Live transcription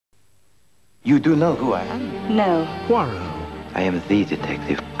You do know who I am? No. Poirot. I am the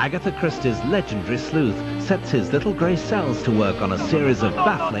detective. Agatha Christie's legendary sleuth sets his little grey cells to work on a series of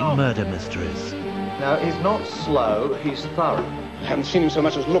baffling murder mysteries. Now, he's not slow, he's thorough. I haven't seen him so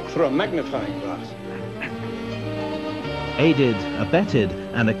much as look through a magnifying glass. Aided, abetted,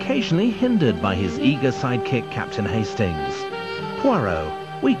 and occasionally hindered by his eager sidekick Captain Hastings. Poirot,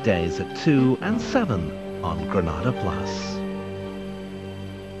 weekdays at 2 and 7 on Granada Plus.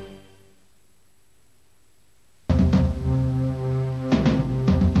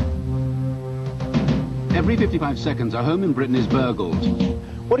 Every 55 seconds, a home in Britain is burgled.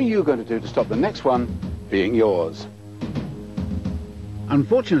 What are you going to do to stop the next one being yours?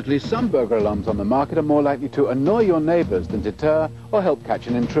 Unfortunately, some burglar alarms on the market are more likely to annoy your neighbours than deter or help catch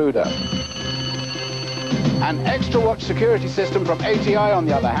an intruder. An Extra Watch security system from ATI, on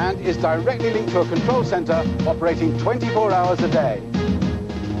the other hand, is directly linked to a control centre operating 24 hours a day.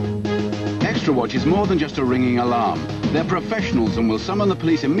 Extra Watch is more than just a ringing alarm. They're professionals and will summon the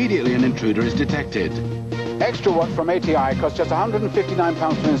police immediately an intruder is detected. Extra Watch from ATI costs just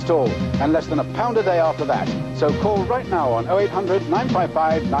 £159 to install and less than £1 a day after that. So call right now on 0800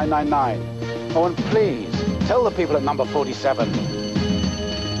 955 999. Oh, and please, tell the people at number 47.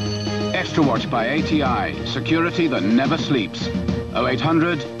 Extra Watch by ATI. Security that never sleeps.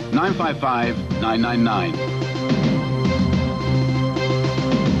 0800 955 999.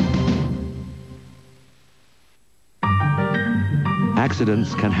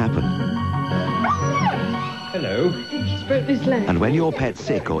 Accidents can happen. Hello. He's broken his leg. And when your pet's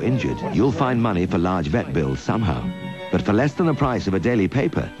sick or injured, you'll find money for large vet bills somehow. But for less than the price of a daily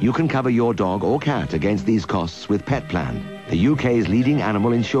paper, you can cover your dog or cat against these costs with Pet Plan, the UK's leading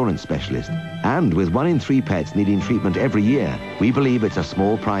animal insurance specialist. And with 1 in 3 pets needing treatment every year, we believe it's a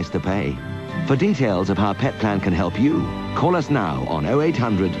small price to pay. For details of how Pet Plan can help you, call us now on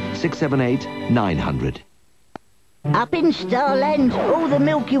 0800 678 900. Up in Starland, all the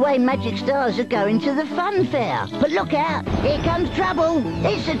Milky Way magic stars are going to the fun fair. But look out, here comes trouble.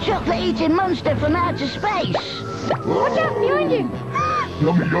 It's a chocolate-eating monster from outer space. Watch out, behind you!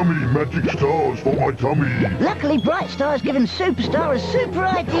 Yummy, yummy, magic stars for my tummy. Luckily, Bright Star's given Superstar a super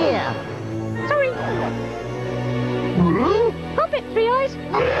idea. Sorry. Pop it, Three Eyes.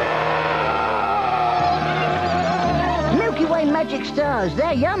 Milky Way magic stars,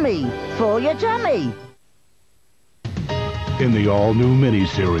 they're yummy. For your tummy. In the all-new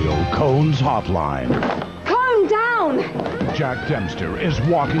mini-serial, Cone's Hotline, Calm down! Jack Dempster is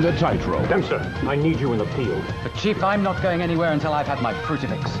walking a tightrope. Dempster, I need you in the field. But Chief, I'm not going anywhere until I've had my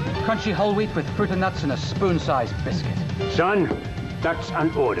Fruitivix. Crunchy whole wheat with fruit and nuts and a spoon-sized biscuit. Son, that's an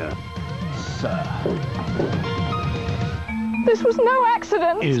order. Sir. This was no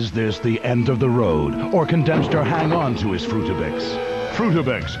accident. Is this the end of the road, or can Dempster hang on to his Fruitivix?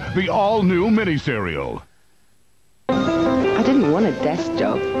 Fruitivix, the all-new mini-serial. I didn't want a desk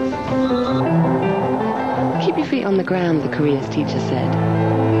job. Keep your feet on the ground, the careers teacher said.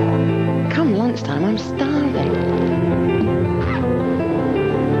 Come lunchtime, I'm starving.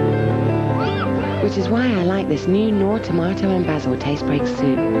 Which is why I like this new Knorr tomato and basil taste break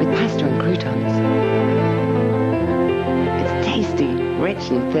soup with pasta and croutons. It's tasty,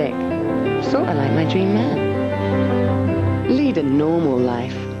 rich and thick. Sort of like my dream man. Lead a normal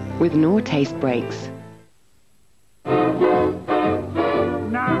life with Knorr taste breaks.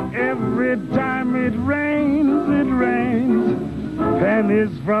 Every time it rains,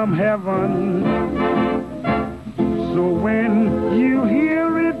 pennies from heaven. So when you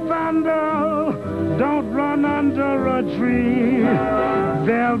hear it thunder, don't run under a tree.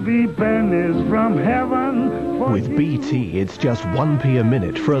 There'll be pennies from heaven. With BT, it's just 1p a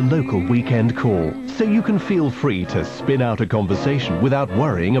minute for a local weekend call, so you can feel free to spin out a conversation without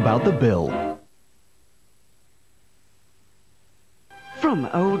worrying about the bill. From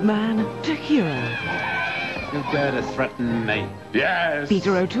old man to hero. You dare to threaten me? Yes!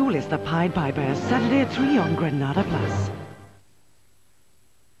 Peter O'Toole is the Pied Piper, Saturday at 3 on Granada Plus.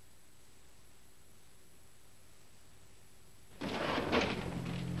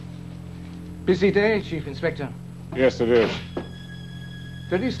 Busy day, Chief Inspector. Yes, it is.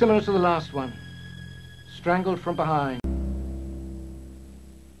 Very similar to the last one. Strangled from behind.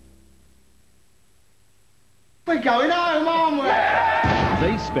 We're going home, aren't we?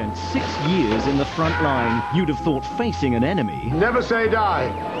 They spent 6 years in the front line. You'd have thought facing an enemy. Never say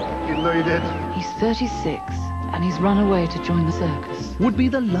die, even though you did. He's 36, and he's run away to join the circus. Would be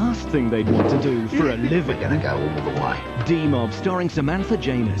the last thing they'd want to do for a living. We're gonna go all the way. D-Mob, starring Samantha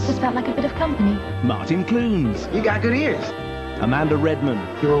Janus. Just felt like a bit of company. Martin Clunes. You got good ears. Amanda Redman.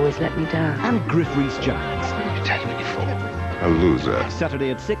 You always let me down. And Griff Rhys-Jones. You tell me what you thought. a loser.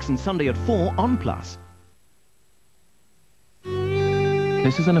 Saturday at 6 and Sunday at 4 on Plus.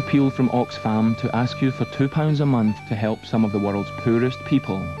 This is an appeal from Oxfam to ask you for £2 a month to help some of the world's poorest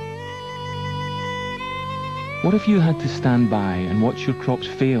people. What if you had to stand by and watch your crops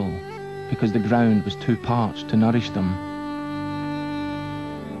fail because the ground was too parched to nourish them?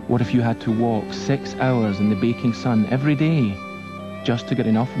 What if you had to walk 6 hours in the baking sun every day just to get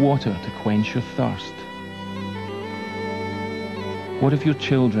enough water to quench your thirst? What if your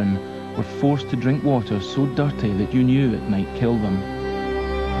children were forced to drink water so dirty that you knew it might kill them?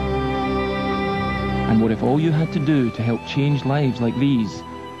 And what if all you had to do to help change lives like these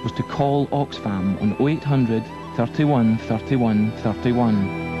was to call Oxfam on 0800 31 31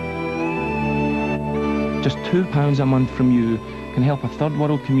 31? Just £2 a month from you can help a third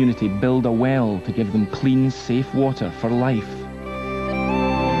world community build a well to give them clean, safe water for life.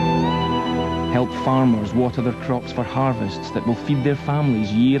 Help farmers water their crops for harvests that will feed their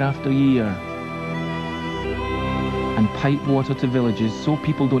families year after year. And pipe water to villages so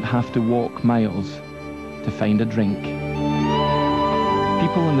people don't have to walk miles to find a drink.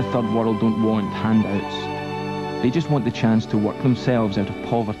 People in the third world don't want handouts. They just want the chance to work themselves out of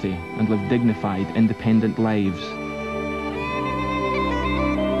poverty and live dignified, independent lives.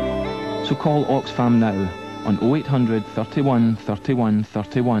 So call Oxfam now on 0800 31 31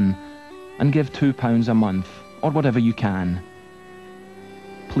 31 and give £2 a month, or whatever you can.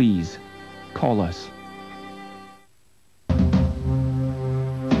 Please, call us.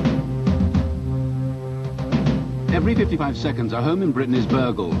 Every 55 seconds, a home in Britain is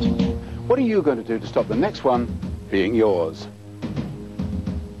burgled. What are you going to do to stop the next one being yours?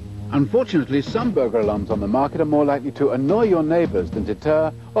 Unfortunately, some burglar alarms on the market are more likely to annoy your neighbours than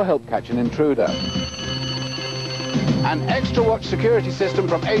deter or help catch an intruder. An Extra Watch security system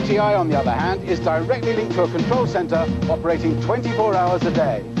from ATI, on the other hand, is directly linked to a control centre operating 24 hours a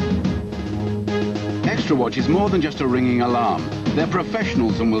day. Extra Watch is more than just a ringing alarm. They're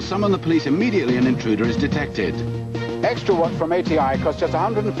professionals and will summon the police immediately an intruder is detected. Extra Watch from ATI costs just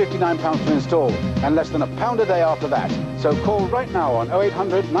 £159 to install and less than £1 a day after that. So call right now on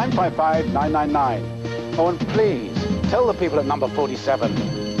 0800 955 999. Oh, and please, tell the people at number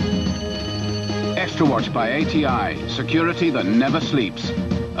 47. Extra Watch by ATI. Security that never sleeps.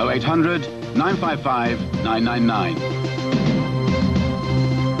 0800 955 999.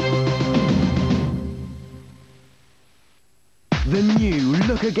 The new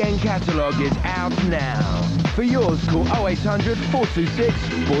Look Again catalogue is out now. For yours, call 0800 426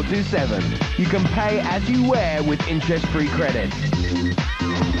 427. You can pay as you wear with interest-free credit.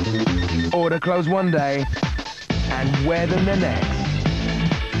 Order clothes one day and wear them the next.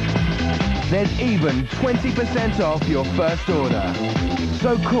 There's even 20% off your first order.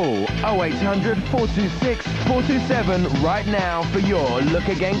 So call 0800 426 427 right now for your Look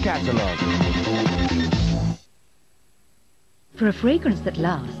Again catalogue. For a fragrance that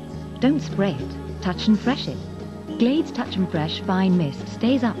lasts, don't spray it, touch and fresh it. Glade's Touch and Fresh Fine Mist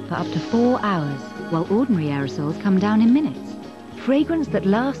stays up for up to 4 hours, while ordinary aerosols come down in minutes. Fragrance that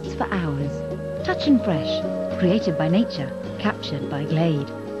lasts for hours. Touch and Fresh, created by nature, captured by Glade.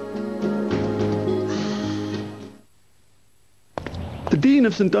 The Dean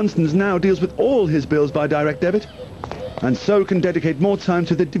of St Dunstan's now deals with all his bills by direct debit, and so can dedicate more time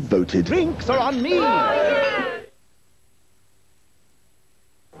to the devoted. Drinks are on me!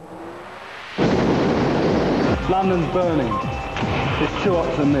 London's burning. It's too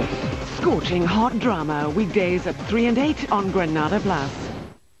hot to miss. Scorching hot drama, weekdays at 3 and 8 on Granada Plus.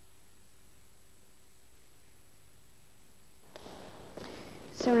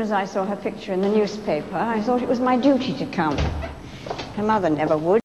 As soon as I saw her picture in the newspaper, I thought it was my duty to come. Her mother never would.